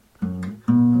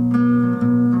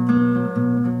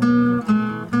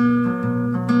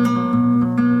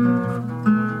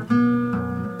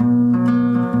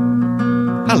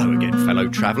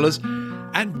travellers,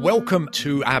 and welcome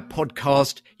to our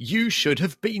podcast, You Should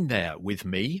Have Been There, with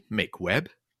me, Mick Webb.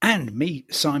 And me,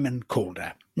 Simon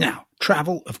Calder. Now,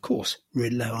 travel, of course,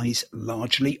 relies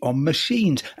largely on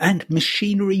machines, and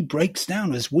machinery breaks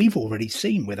down, as we've already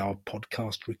seen with our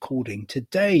podcast recording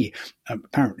today.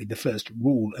 Apparently, the first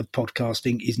rule of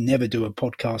podcasting is never do a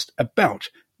podcast about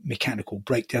mechanical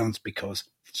breakdowns because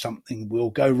something will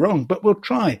go wrong, but we'll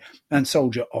try and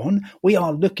soldier on. We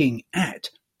are looking at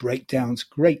breakdowns,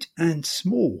 great and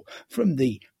small, from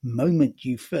the moment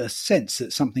you first sense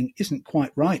that something isn't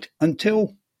quite right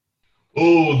until...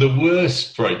 Oh, the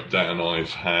worst breakdown I've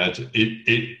had,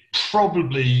 it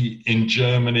probably in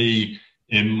Germany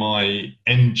in my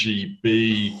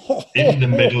NGB in the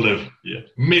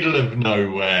middle of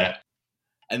nowhere.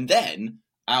 And then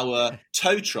our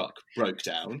tow truck broke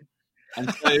down,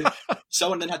 and so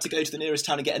someone then had to go to the nearest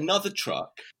town and get another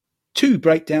truck. 2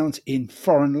 breakdowns in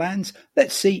foreign lands.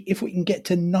 Let's see if we can get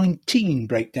to 19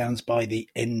 breakdowns by the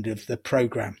end of the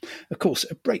programme. Of course,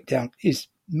 a breakdown is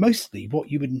mostly what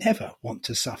you would never want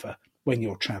to suffer when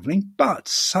you're travelling, but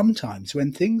sometimes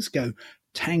when things go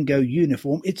tango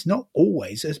uniform, it's not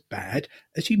always as bad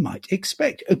as you might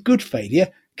expect. A good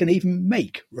failure can even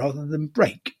make rather than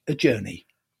break a journey.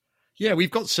 Yeah,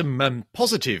 we've got some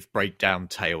positive breakdown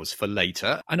tales for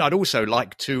later. And I'd also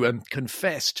like to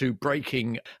confess to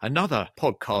breaking another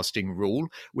podcasting rule,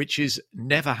 which is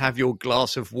never have your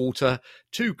glass of water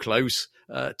too close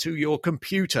to your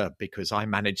computer, because I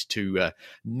managed to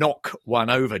knock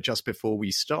one over just before we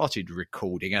started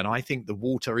recording. And I think the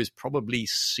water is probably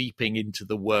seeping into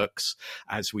the works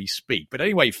as we speak. But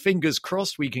anyway, fingers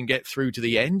crossed we can get through to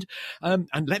the end. And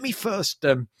let me first...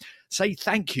 say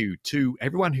thank you to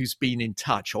everyone who's been in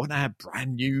touch on our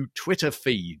brand new Twitter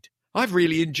feed. I've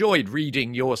really enjoyed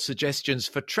reading your suggestions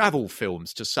for travel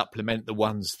films to supplement the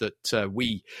ones that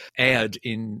we aired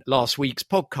in last week's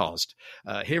podcast.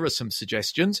 Here are some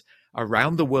suggestions: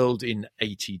 Around the World in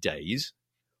 80 Days,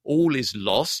 All Is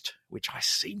Lost, which I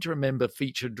seem to remember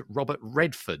featured Robert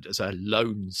Redford as a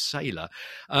lone sailor.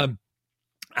 And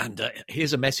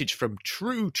here's a message from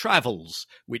True Travels,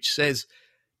 which says,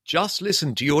 just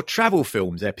listen to your travel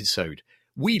films episode.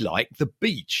 We like The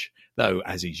Beach, though,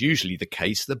 as is usually the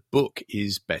case, the book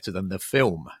is better than the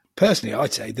film. Personally,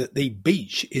 I'd say that The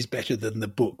Beach is better than the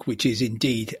book, which is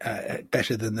indeed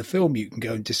better than the film. You can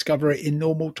go and discover it in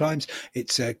normal times.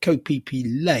 It's Koh Phi Phi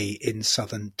Lay in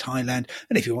southern Thailand.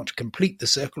 And if you want to complete the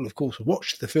circle, of course,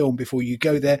 watch the film before you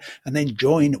go there and then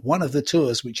join one of the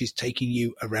tours which is taking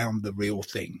you around the real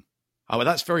thing. Oh, well,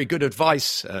 that's very good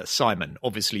advice, Simon,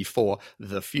 obviously for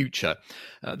the future.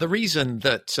 The reason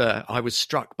that I was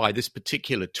struck by this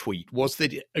particular tweet was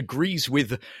that it agrees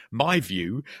with my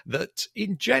view that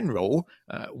in general,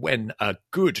 when a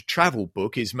good travel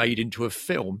book is made into a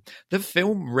film, the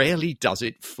film rarely does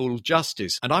it full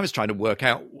justice. And I was trying to work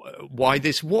out why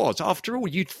this was. After all,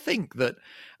 you'd think that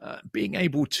being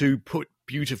able to put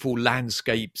beautiful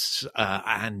landscapes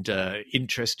and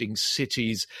interesting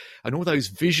cities and all those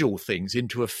visual things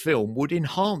into a film would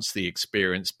enhance the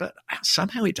experience, but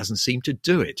somehow it doesn't seem to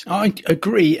do it. I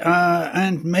agree,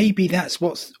 and maybe that's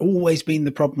what's always been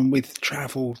the problem with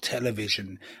travel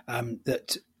television,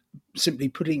 that simply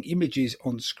putting images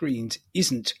on screens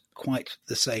isn't quite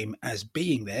the same as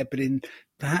being there, but in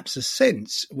perhaps a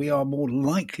sense, we are more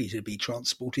likely to be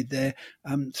transported there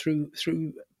through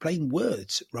plain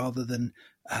words rather than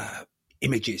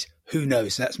images. Who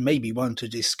knows? That's maybe one to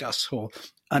discuss for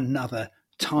another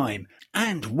time.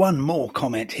 And one more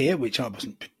comment here, which I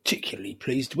wasn't particularly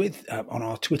pleased with, on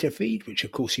our Twitter feed, which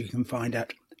of course you can find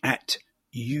at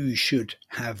You Should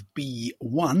Have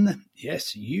B1.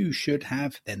 Yes, you should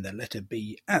have, then the letter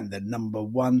B and the number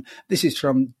 1. This is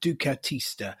from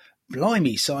Ducatista.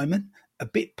 Blimey, Simon, a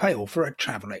bit pale for a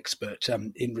travel expert,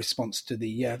 in response to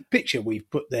the picture we've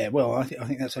put there. Well, I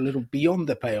think that's a little beyond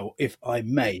the pale, if I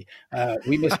may.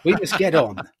 We must get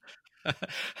on.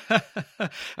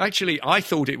 Actually, I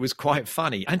thought it was quite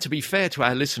funny. And to be fair to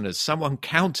our listeners, someone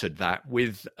countered that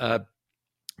with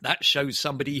that shows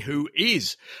somebody who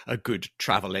is a good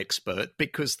travel expert,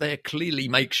 because they clearly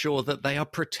make sure that they are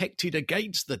protected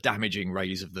against the damaging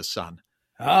rays of the sun.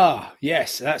 Ah,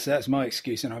 yes, that's my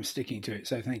excuse, and I'm sticking to it.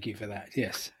 So thank you for that.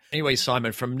 Yes. Anyway,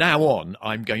 Simon, from now on,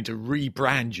 I'm going to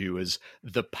rebrand you as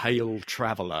the Pale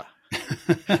Traveller.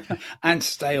 And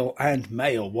stale and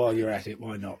male while you're at it.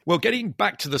 Why not? Well, getting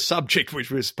back to the subject which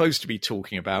we're supposed to be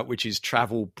talking about, which is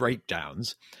travel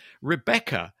breakdowns,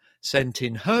 Rebecca sent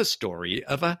in her story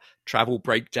of a travel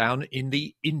breakdown in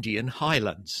the Indian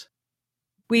Highlands.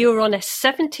 We were on a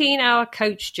 17-hour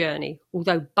coach journey,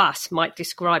 although bus might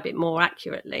describe it more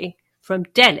accurately, from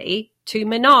Delhi to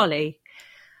Manali.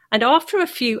 And after a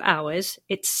few hours,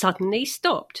 it suddenly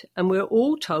stopped, and we were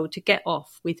all told to get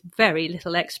off with very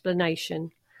little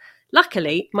explanation.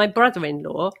 Luckily, my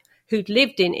brother-in-law, who'd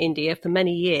lived in India for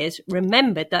many years,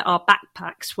 remembered that our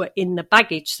backpacks were in the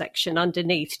baggage section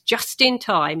underneath just in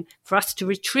time for us to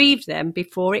retrieve them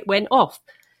before it went off,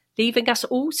 leaving us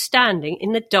all standing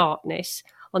in the darkness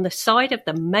on the side of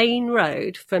the main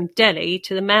road from Delhi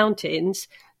to the mountains,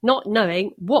 not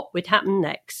knowing what would happen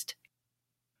next.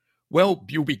 Well,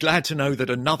 you'll be glad to know that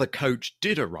another coach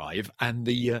did arrive and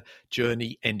the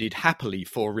journey ended happily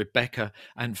for Rebecca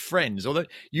and friends. Although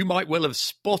you might well have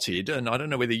spotted, and I don't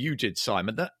know whether you did,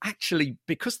 Simon, that actually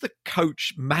because the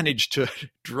coach managed to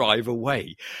drive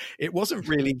away, it wasn't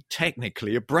really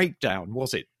technically a breakdown,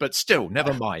 was it? But still,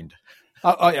 never mind.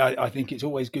 I think it's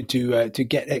always good to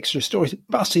get extra stories.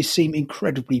 Buses seem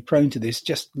incredibly prone to this.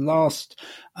 Just last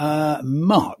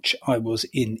March, I was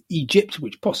in Egypt,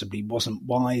 which possibly wasn't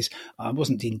wise. I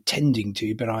wasn't intending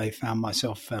to, but I found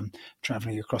myself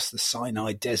travelling across the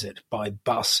Sinai Desert by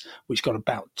bus, which got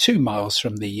about 2 miles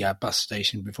from the bus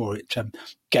station before it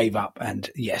gave up.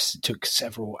 And yes, it took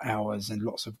several hours and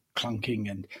lots of clunking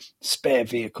and spare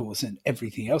vehicles and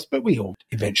everything else. But we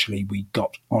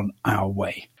got on our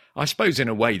way. I suppose in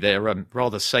a way they're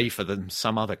rather safer than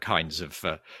some other kinds of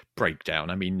breakdown.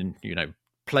 I mean,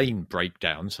 plane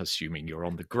breakdowns, assuming you're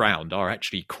on the ground, are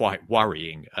actually quite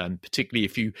worrying, particularly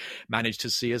if you manage to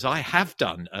see, as I have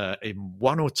done in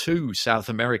one or two South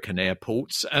American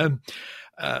airports,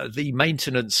 the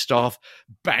maintenance staff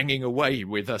banging away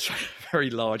with a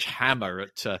very large hammer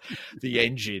at the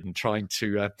engine, trying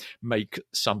to make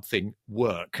something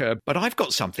work. But I've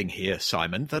got something here,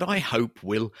 Simon, that I hope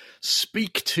will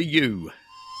speak to you.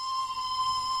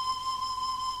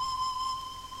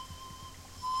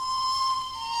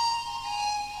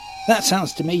 That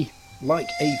sounds to me like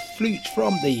a flute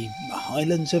from the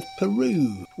highlands of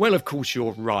Peru. Well, of course,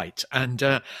 you're right. And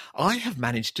I have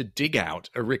managed to dig out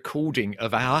a recording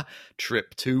of our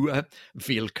trip to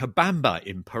Vilcabamba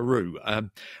in Peru.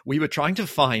 We were trying to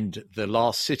find the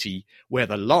last city where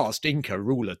the last Inca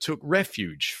ruler took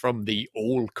refuge from the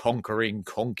all-conquering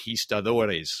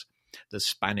conquistadores, the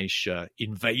Spanish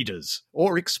invaders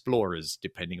or explorers,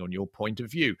 depending on your point of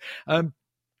view.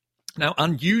 Now,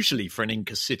 unusually for an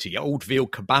Inca city, old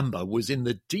Vilcabamba was in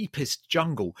the deepest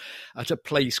jungle at a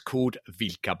place called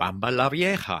Vilcabamba la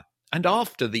Vieja. And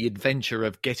after the adventure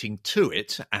of getting to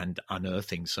it and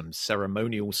unearthing some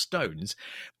ceremonial stones,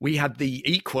 we had the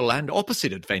equal and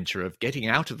opposite adventure of getting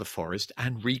out of the forest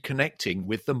and reconnecting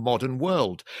with the modern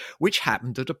world, which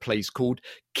happened at a place called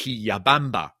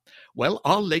Quillabamba. Well,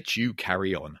 I'll let you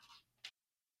carry on.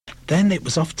 Then it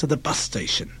was off to the bus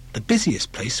station, the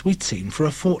busiest place we'd seen for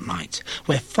a fortnight,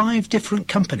 where 5 different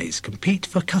companies compete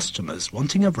for customers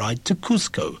wanting a ride to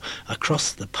Cusco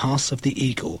across the Pass of the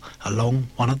Eagle along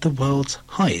one of the world's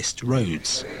highest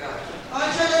roads.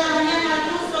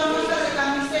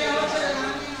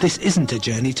 This isn't a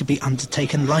journey to be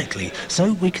undertaken lightly,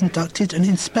 so we conducted an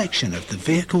inspection of the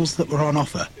vehicles that were on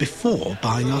offer before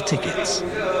buying our tickets.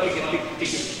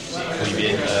 Muy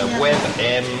bien, Web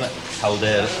M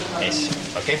Calder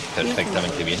S. Okay,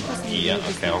 perfectamente bien. Yeah,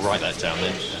 okay, I'll write that down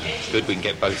then. Good, we can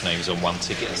get both names on one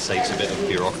ticket. It saves a bit of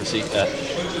bureaucracy.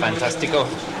 Fantástico.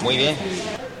 Muy bien.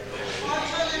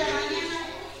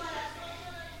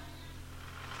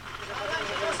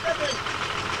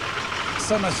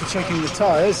 So much for checking the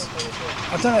tyres.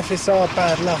 I don't know if it's our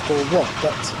bad luck or what,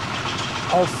 but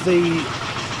of the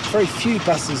very few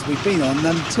buses we've been on,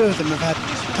 2 of them have had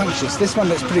punctures. This one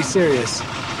looks pretty serious,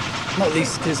 not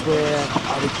least because we're,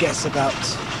 I would guess, about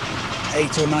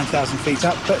 8 or 9,000 feet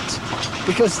up, but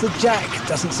because the jack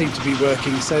doesn't seem to be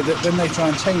working, so that when they try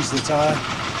and change the tyre,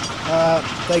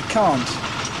 they can't.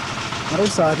 And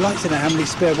also, I'd like to know how many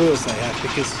spare wheels they have,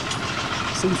 because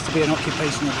it seems to be an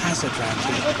occupational hazard around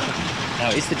here.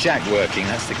 Now, is the jack working?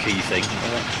 That's the key thing.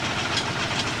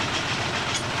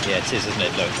 Yeah, it is, isn't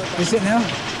it? Look. Is it now?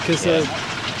 Because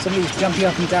somebody was jumping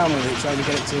up and down with it, trying to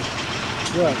get it to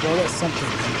work. Well, that's something.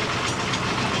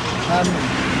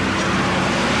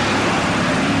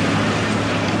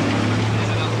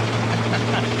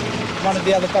 One of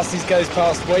the other buses goes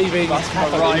past waving. That's my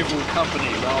rival company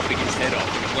laughing its head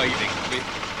off and waving.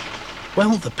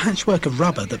 Well, the patchwork of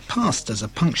rubber that passed as a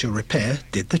puncture repair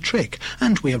did the trick,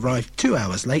 and we arrived 2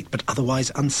 hours late but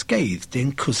otherwise unscathed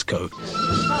in Cusco.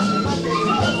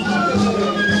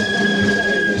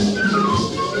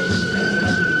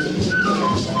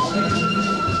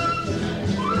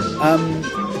 A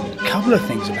couple of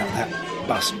things about that.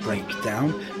 bus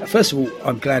breakdown. First of all,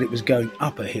 I'm glad it was going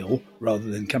up a hill rather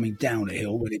than coming down a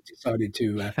hill when it decided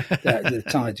to the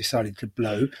tyre decided to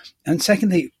blow. And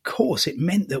secondly, of course, it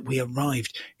meant that we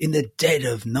arrived in the dead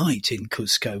of night in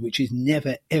Cusco, which is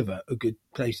never ever a good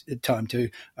time to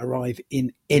arrive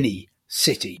in any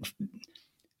city.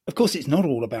 Of course, it's not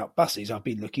all about buses. I've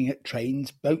been looking at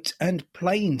trains, boats and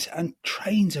planes. And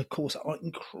trains, of course, are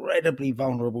incredibly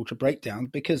vulnerable to breakdown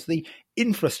because the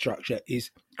infrastructure is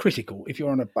critical. If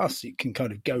you're on a bus, it can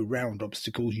kind of go round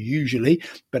obstacles usually,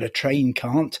 but a train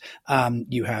can't.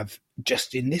 You have,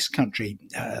 just in this country,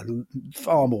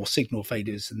 far more signal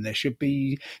failures than there should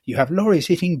be. You have lorries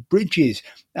hitting bridges.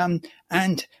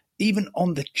 And even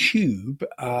on the tube,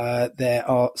 there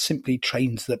are simply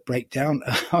trains that break down.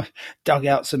 I dug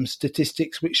out some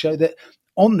statistics which show that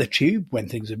on the tube, when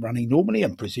things are running normally,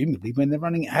 and presumably when they're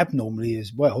running abnormally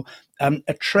as well,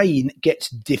 a train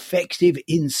gets defective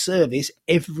in service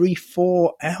every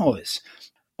 4 hours.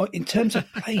 In terms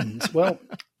of planes, well,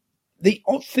 the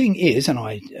odd thing is, and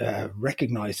I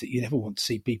recognise that you never want to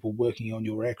see people working on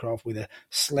your aircraft with a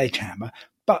sledgehammer,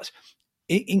 but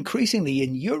increasingly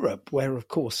in Europe, where, of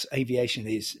course, aviation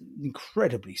is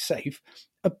incredibly safe,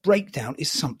 a breakdown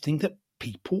is something that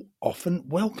people often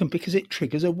welcome because it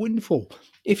triggers a windfall.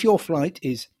 If your flight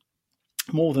is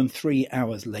more than 3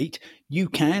 hours late, you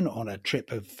can, on a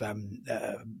trip of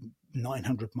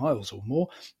 900 miles or more,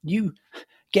 you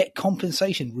get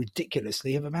compensation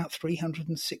ridiculously of about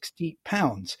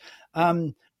 £360.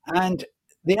 And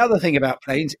the other thing about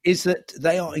planes is that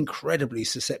they are incredibly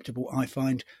susceptible, I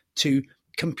find, to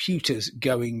computers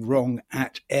going wrong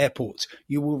at airports.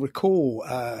 You will recall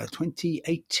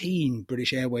 2018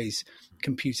 British Airways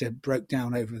computer broke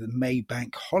down over the May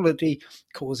bank holiday,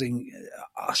 causing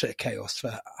utter chaos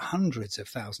for hundreds of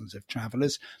thousands of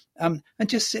travellers. And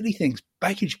just silly things,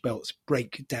 baggage belts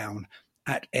break down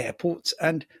at airports,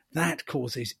 and that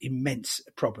causes immense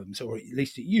problems, or at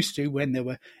least it used to when there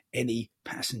were any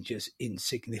passengers in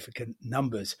significant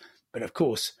numbers. But of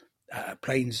course,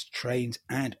 planes, trains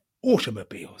and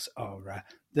automobiles are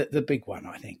the big one,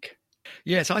 I think.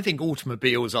 Yes, I think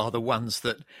automobiles are the ones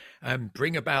that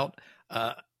bring about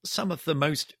some of the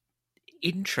most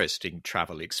interesting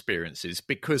travel experiences,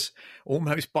 because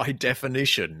almost by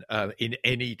definition, in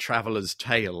any traveller's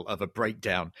tale of a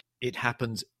breakdown, it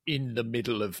happens in the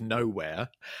middle of nowhere.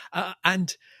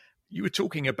 And you were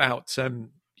talking about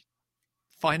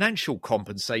financial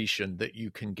compensation that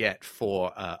you can get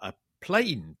for a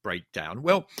plane breakdown.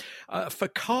 Well, for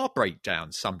car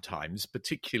breakdowns sometimes,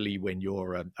 particularly when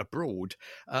you're abroad,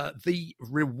 the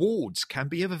rewards can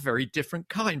be of a very different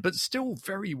kind, but still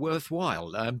very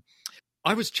worthwhile.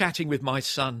 I was chatting with my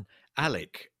son,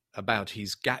 Alec, about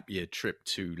his gap year trip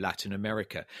to Latin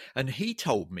America, and he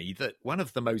told me that one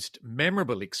of the most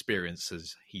memorable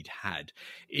experiences he'd had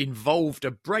involved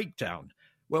a breakdown.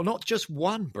 Well, not just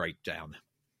one breakdown.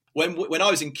 When I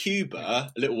was in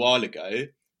Cuba a little while ago,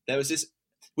 there was this.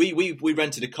 We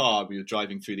rented a car. We were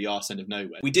driving through the arse end of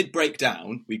nowhere. We did break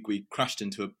down. We crashed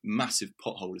into a massive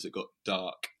pothole as it got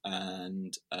dark,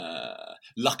 and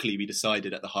luckily we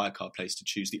decided at the hire car place to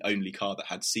choose the only car that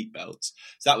had seatbelts.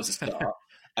 So that was a start.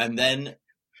 and then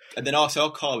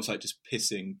our car was like just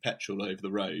pissing petrol over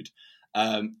the road,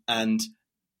 and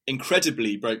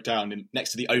incredibly broke down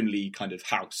next to the only kind of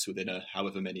house within a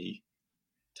however many,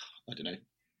 I don't know,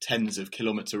 tens of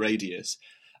kilometre radius.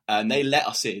 And they let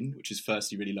us in, which was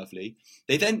firstly really lovely.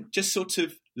 They then just sort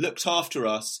of looked after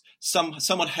us.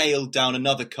 Someone hailed down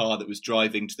another car that was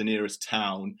driving to the nearest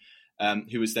town,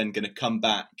 who was then going to come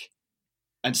back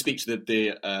and speak to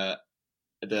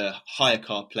the hire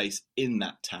car place in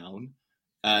that town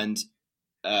and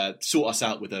sort us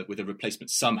out with a replacement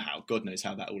somehow. God knows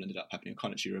how that all ended up happening. I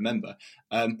can't actually remember.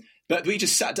 But we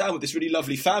just sat down with this really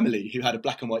lovely family who had a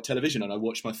black and white television, and I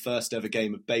watched my first ever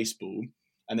game of baseball.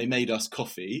 And they made us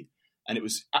coffee, and it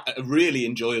was a really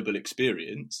enjoyable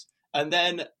experience. And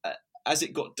then as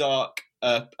it got dark,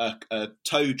 a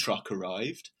tow truck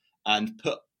arrived and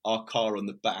put our car on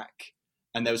the back,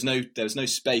 and there was no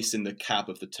space in the cab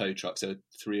of the tow truck. So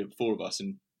 3 or 4 of us.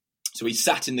 And so we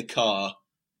sat in the car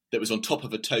that was on top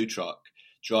of a tow truck,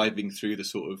 driving through the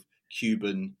sort of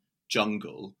Cuban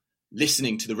jungle,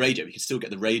 listening to the radio. We could still get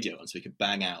the radio on, so we could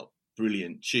bang out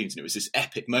brilliant tunes. And it was this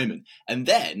epic moment. And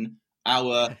then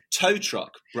our tow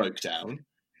truck broke down,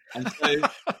 and so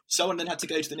someone then had to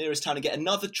go to the nearest town and get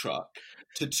another truck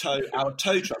to tow our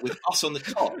tow truck with us on the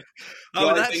top,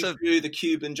 driving through the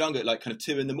Cuban jungle at like kind of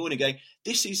 2 a.m, going,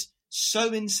 this is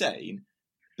so insane,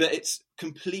 but it's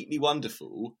completely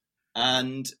wonderful,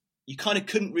 and you kind of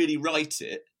couldn't really write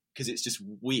it because it's just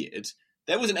weird.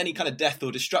 There wasn't any kind of death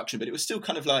or destruction, but it was still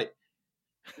kind of like,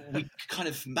 we kind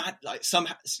of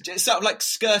somehow sort of like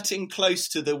skirting close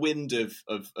to the wind of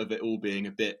it all being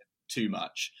a bit too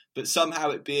much, but somehow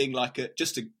it being like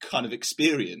just a kind of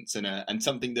experience and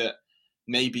something that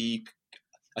maybe,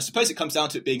 I suppose it comes down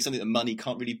to it being something that money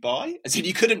can't really buy. As in,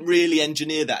 you couldn't really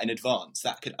engineer that in advance.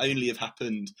 That could only have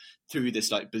happened through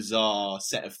this like bizarre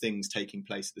set of things taking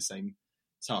place at the same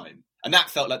time. And that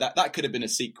felt like that could have been a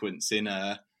sequence in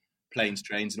Planes,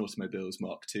 Trains and Automobiles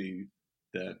Mark II,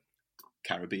 the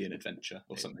Caribbean adventure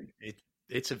or something.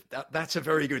 That's a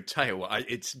very good tale.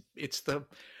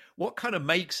 What kind of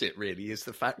makes it really is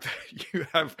the fact that you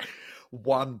have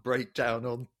one breakdown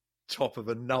on top of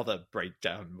another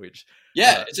breakdown, which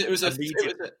it was a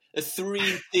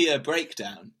 3-tier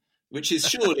breakdown, which is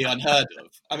surely unheard of.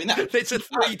 I mean, it's a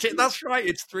 3-tier. That's right,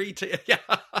 it's 3-tier. Yeah,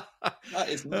 that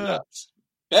is nuts.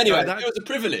 But anyway, it was a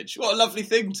privilege. What a lovely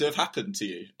thing to have happened to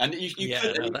you, and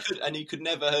you could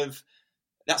never have.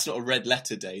 That's not a red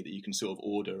letter day that you can sort of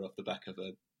order off the back of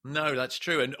a. No, that's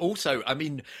true, and also, I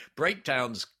mean,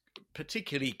 breakdowns.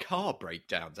 Particularly car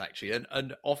breakdowns, actually,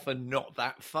 and often not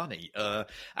that funny,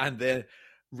 and they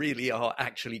really are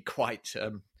actually quite.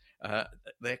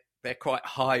 They're quite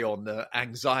high on the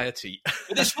anxiety.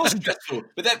 But this was stressful.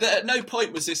 But at no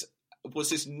point was this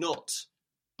not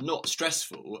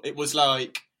stressful. It was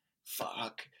like,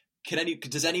 fuck.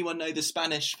 Does anyone know the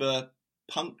Spanish for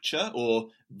puncture or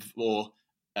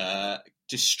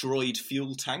destroyed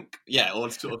fuel tank? Yeah, or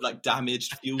sort of like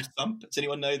damaged fuel sump. Does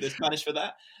anyone know the Spanish for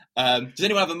that? Does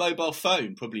anyone have a mobile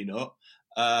phone? Probably not.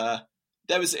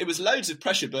 It was loads of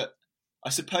pressure, but I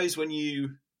suppose we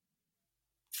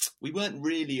weren't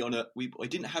really we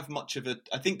didn't have much of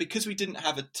I think because we didn't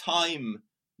have a time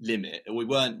limit, or we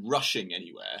weren't rushing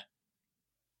anywhere.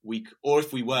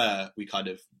 If we were, we kind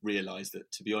of realised that,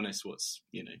 to be honest, it's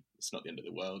not the end of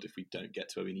the world if we don't get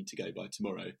to where we need to go by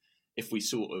tomorrow. If we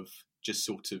sort of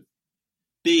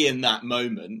be in that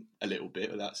moment a little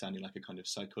bit, without sounding like a kind of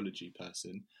psychology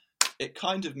person, it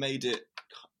kind of made it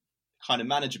kind of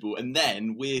manageable and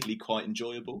then weirdly quite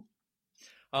enjoyable.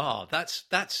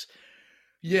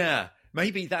 Yeah,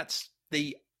 maybe that's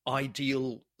the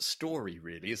ideal story,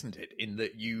 really, isn't it? In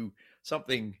that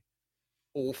something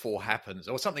awful happens,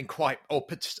 or something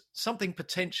something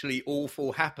potentially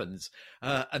awful happens,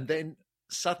 and then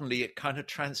suddenly it kind of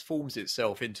transforms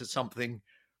itself into something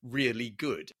really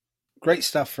good. Great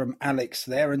stuff from Alex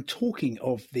there. And talking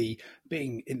of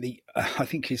being in the, I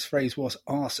think his phrase was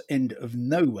arse end of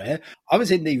nowhere. I was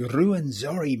in the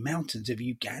Ruwenzori mountains of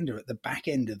Uganda at the back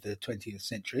end of the 20th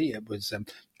century. It was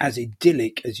as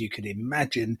idyllic as you could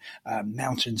imagine.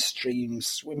 Mountain streams,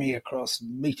 swimming across,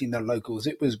 meeting the locals.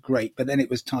 It was great. But then it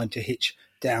was time to hitch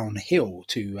downhill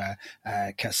to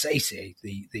Kasese,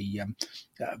 the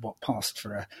what passed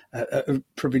for a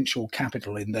provincial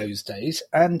capital in those days.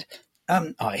 And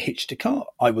I hitched a car.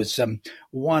 I was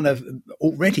one of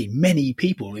already many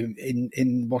people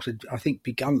in what had, I think,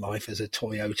 begun life as a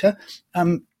Toyota.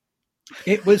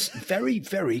 It was very,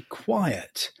 very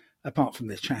quiet, apart from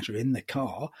the chatter in the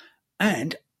car.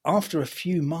 And after a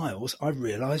few miles, I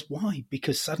realised why.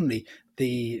 Because suddenly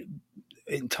the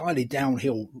entirely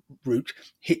downhill route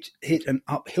hit an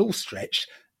uphill stretch.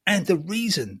 And the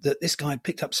reason that this guy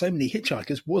picked up so many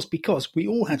hitchhikers was because we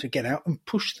all had to get out and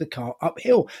push the car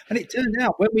uphill. And it turned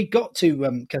out when we got to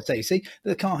Kasese,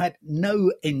 the car had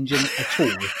no engine at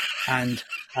all. And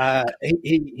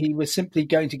he was simply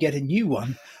going to get a new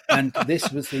one. And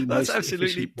this was the most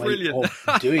efficient way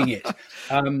of doing it.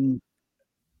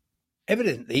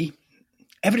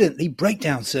 Evidently,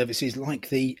 breakdown services like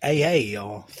the AA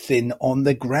are thin on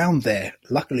the ground there.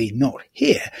 Luckily not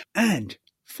here. And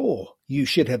you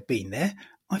should have been there.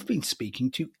 I've been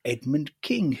speaking to Edmund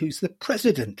King, who's the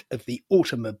president of the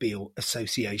Automobile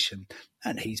Association,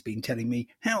 and he's been telling me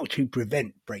how to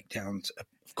prevent breakdowns, of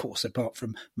course, apart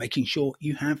from making sure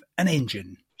you have an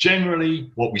engine.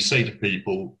 Generally, what we say to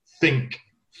people, think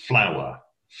flour,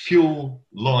 fuel,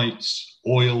 lights,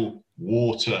 oil,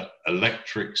 water,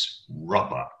 electrics,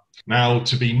 rubber. Now,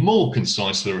 to be more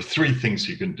concise, there are 3 things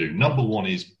you can do. Number 1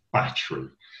 is battery.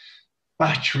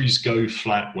 Batteries go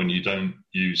flat when you don't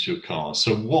use your car.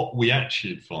 So what we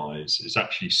actually advise is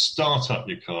actually start up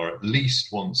your car at least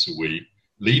once a week,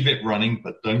 leave it running,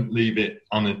 but don't leave it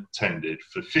unattended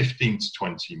for 15 to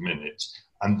 20 minutes,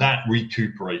 and that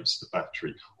recuperates the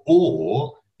battery.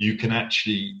 Or you can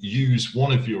actually use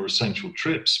one of your essential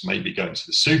trips, maybe going to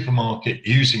the supermarket,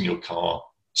 using your car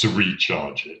to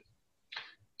recharge it.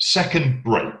 Second,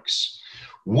 brakes.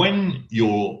 When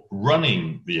you're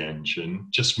running the engine,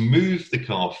 just move the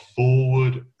car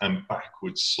forward and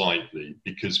backwards slightly,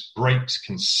 because brakes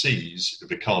can seize if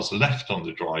the car's left on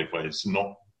the driveway is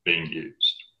not being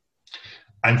used.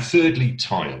 And thirdly,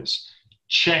 tyres.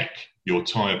 Check your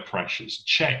tyre pressures.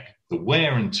 Check the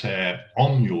wear and tear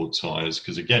on your tyres,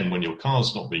 because again, when your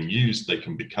car's not being used, they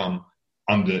can become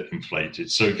underinflated.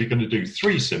 So if you're going to do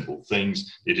 3 simple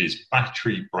things, it is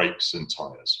battery, brakes and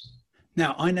tyres.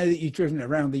 Now, I know that you've driven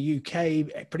around the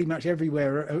UK, pretty much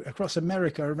everywhere across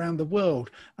America, around the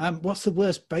world. What's the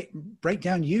worst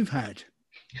breakdown you've had?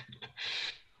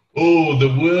 Oh,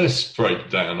 the worst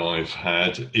breakdown I've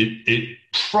had, it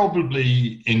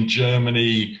probably in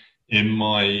Germany, in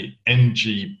my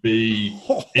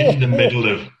MGB, in the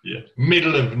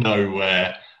middle of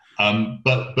nowhere.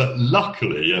 But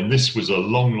luckily, and this was a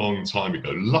long, long time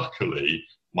ago, luckily,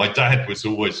 my dad was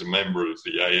always a member of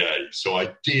the AA, so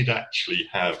I did actually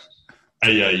have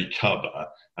AA cover,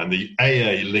 and the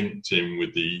AA linked in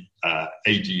with the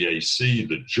ADAC,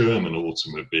 the German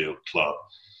Automobile Club.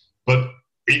 But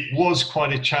it was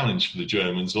quite a challenge for the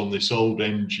Germans on this old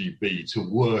MGB to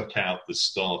work out the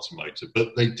starter motor, but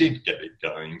they did get it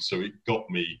going, so it got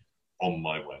me on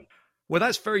my way. Well,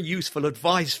 that's very useful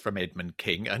advice from Edmund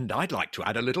King, and I'd like to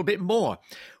add a little bit more.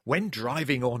 When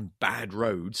driving on bad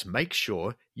roads, make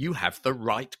sure you have the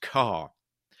right car.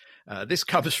 This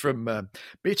comes from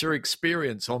bitter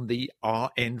experience on the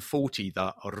RN40,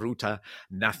 the Ruta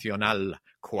Nacional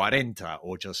 40,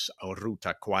 or just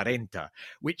Ruta 40,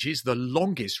 which is the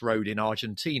longest road in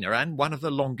Argentina and one of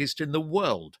the longest in the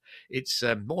world. It's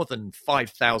more than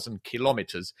 5,000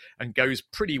 kilometers and goes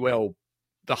pretty well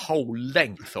the whole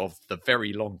length of the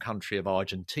very long country of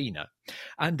Argentina.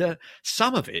 And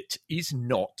some of it is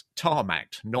not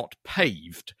tarmacked, not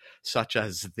paved, such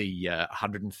as the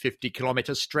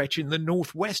 150-kilometre stretch in the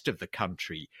northwest of the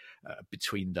country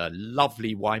between the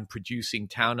lovely wine-producing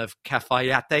town of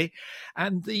Cafayate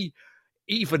and the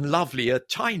even lovelier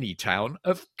tiny town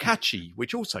of Cachi,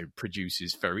 which also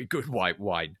produces very good white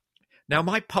wine. Now,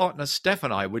 my partner Steph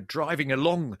and I were driving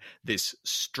along this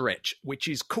stretch, which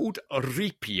is called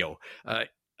Ripio,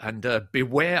 and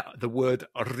beware the word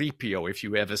Ripio if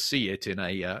you ever see it in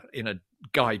a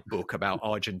guidebook about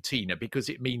Argentina, because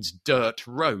it means dirt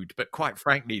road. But quite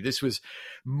frankly, this was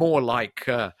more like,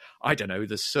 the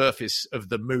surface of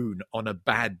the moon on a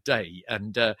bad day.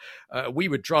 And we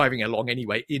were driving along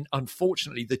anyway in,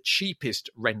 unfortunately, the cheapest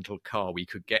rental car we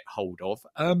could get hold of.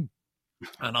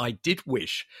 And I did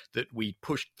wish that we'd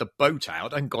pushed the boat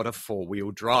out and got a 4-wheel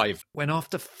drive, when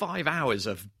after 5 hours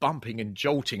of bumping and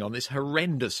jolting on this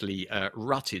horrendously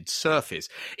rutted surface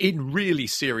in really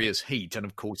serious heat, and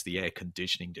of course the air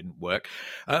conditioning didn't work,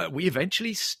 we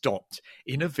eventually stopped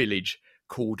in a village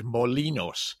called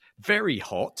Molinos, very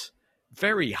hot,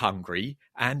 very hungry,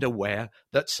 and aware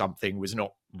that something was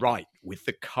not right with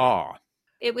the car.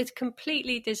 It was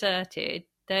completely deserted.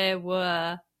 There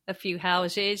were a few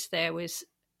houses. There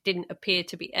didn't appear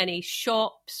to be any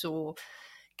shops or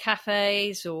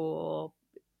cafes or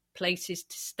places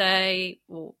to stay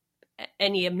or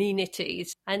any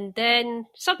amenities. And then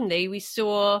suddenly we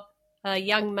saw a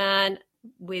young man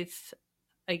with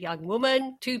a young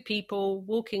woman, 2 people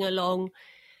walking along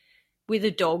with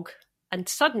a dog. And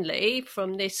suddenly,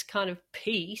 from this kind of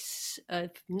peace of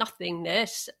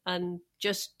nothingness and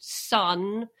just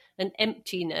sun and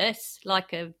emptiness,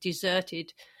 like a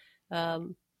deserted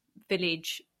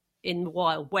village in the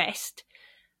Wild West,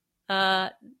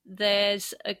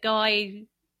 there's a guy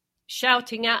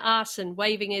shouting at us and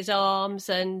waving his arms,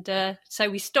 and so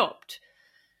we stopped.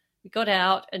 We got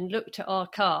out and looked at our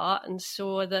car and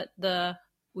saw that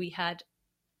we had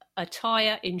a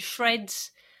tyre in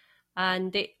shreds,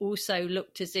 and it also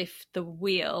looked as if the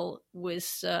wheel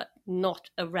was not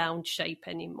a round shape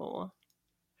anymore.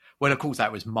 Well, of course,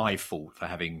 that was my fault for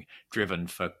having driven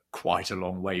for quite a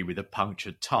long way with a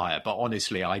punctured tyre. But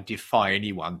honestly, I defy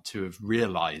anyone to have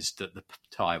realised that the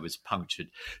tyre was punctured.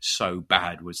 So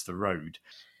bad was the road.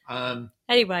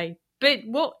 Anyway, but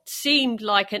what seemed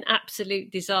like an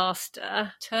absolute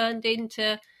disaster turned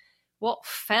into what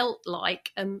felt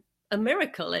like a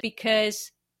miracle,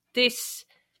 because this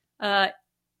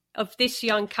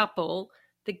young couple,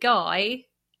 the guy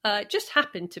just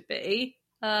happened to be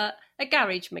a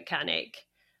garage mechanic,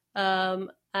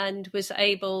 and was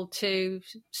able to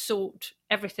sort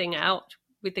everything out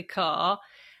with the car.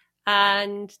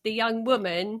 And the young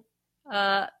woman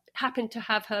happened to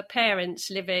have her parents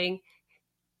living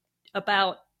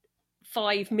about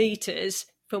 5 meters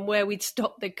from where we'd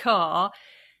stopped the car,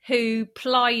 who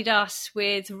plied us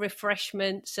with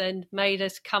refreshments and made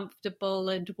us comfortable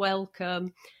and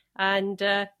welcome, and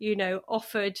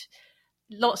offered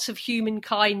lots of human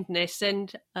kindness.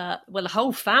 And the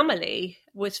whole family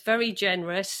was very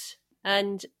generous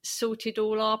and sorted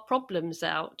all our problems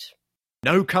out.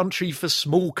 No country for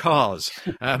small cars.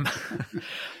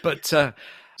 But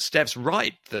Steph's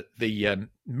right that the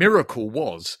miracle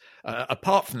was,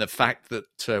 apart from the fact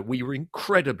that we were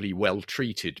incredibly well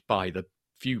treated by the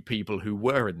few people who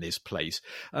were in this place,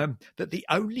 that the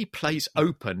only place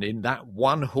open in that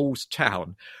one-horse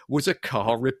town was a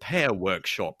car repair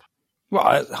workshop.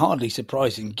 Well, hardly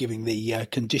surprising given the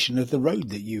condition of the road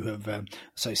that you have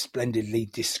so splendidly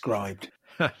described.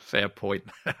 Fair point.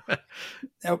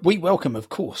 We welcome, of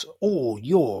course, all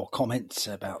your comments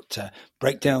about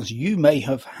breakdowns you may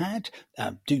have had.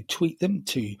 Do tweet them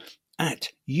to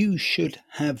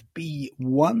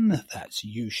 @YouShouldHaveB1. That's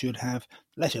you should have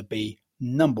letter B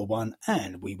number 1,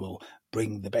 and we will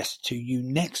bring the best to you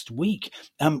next week,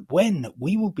 when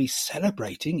we will be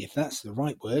celebrating, if that's the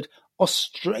right word,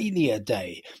 Australia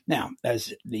Day. Now,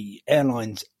 as the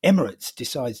airlines Emirates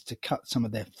decides to cut some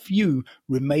of their few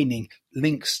remaining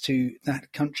links to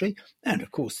that country, and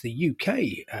of course the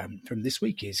UK from this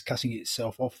week is cutting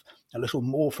itself off a little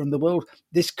more from the world,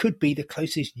 this could be the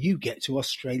closest you get to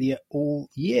Australia all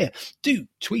year. Do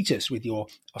tweet us with your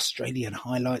Australian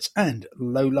highlights and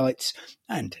lowlights,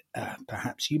 and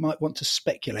perhaps you might want to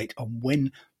speculate on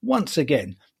when, once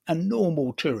again, a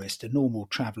normal tourist, a normal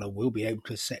traveller will be able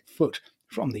to set foot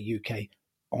from the UK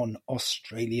on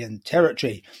Australian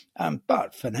territory.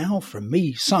 But for now, from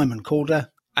me, Simon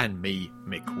Calder. And me,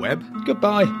 Mick Webb.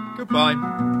 Goodbye. Goodbye.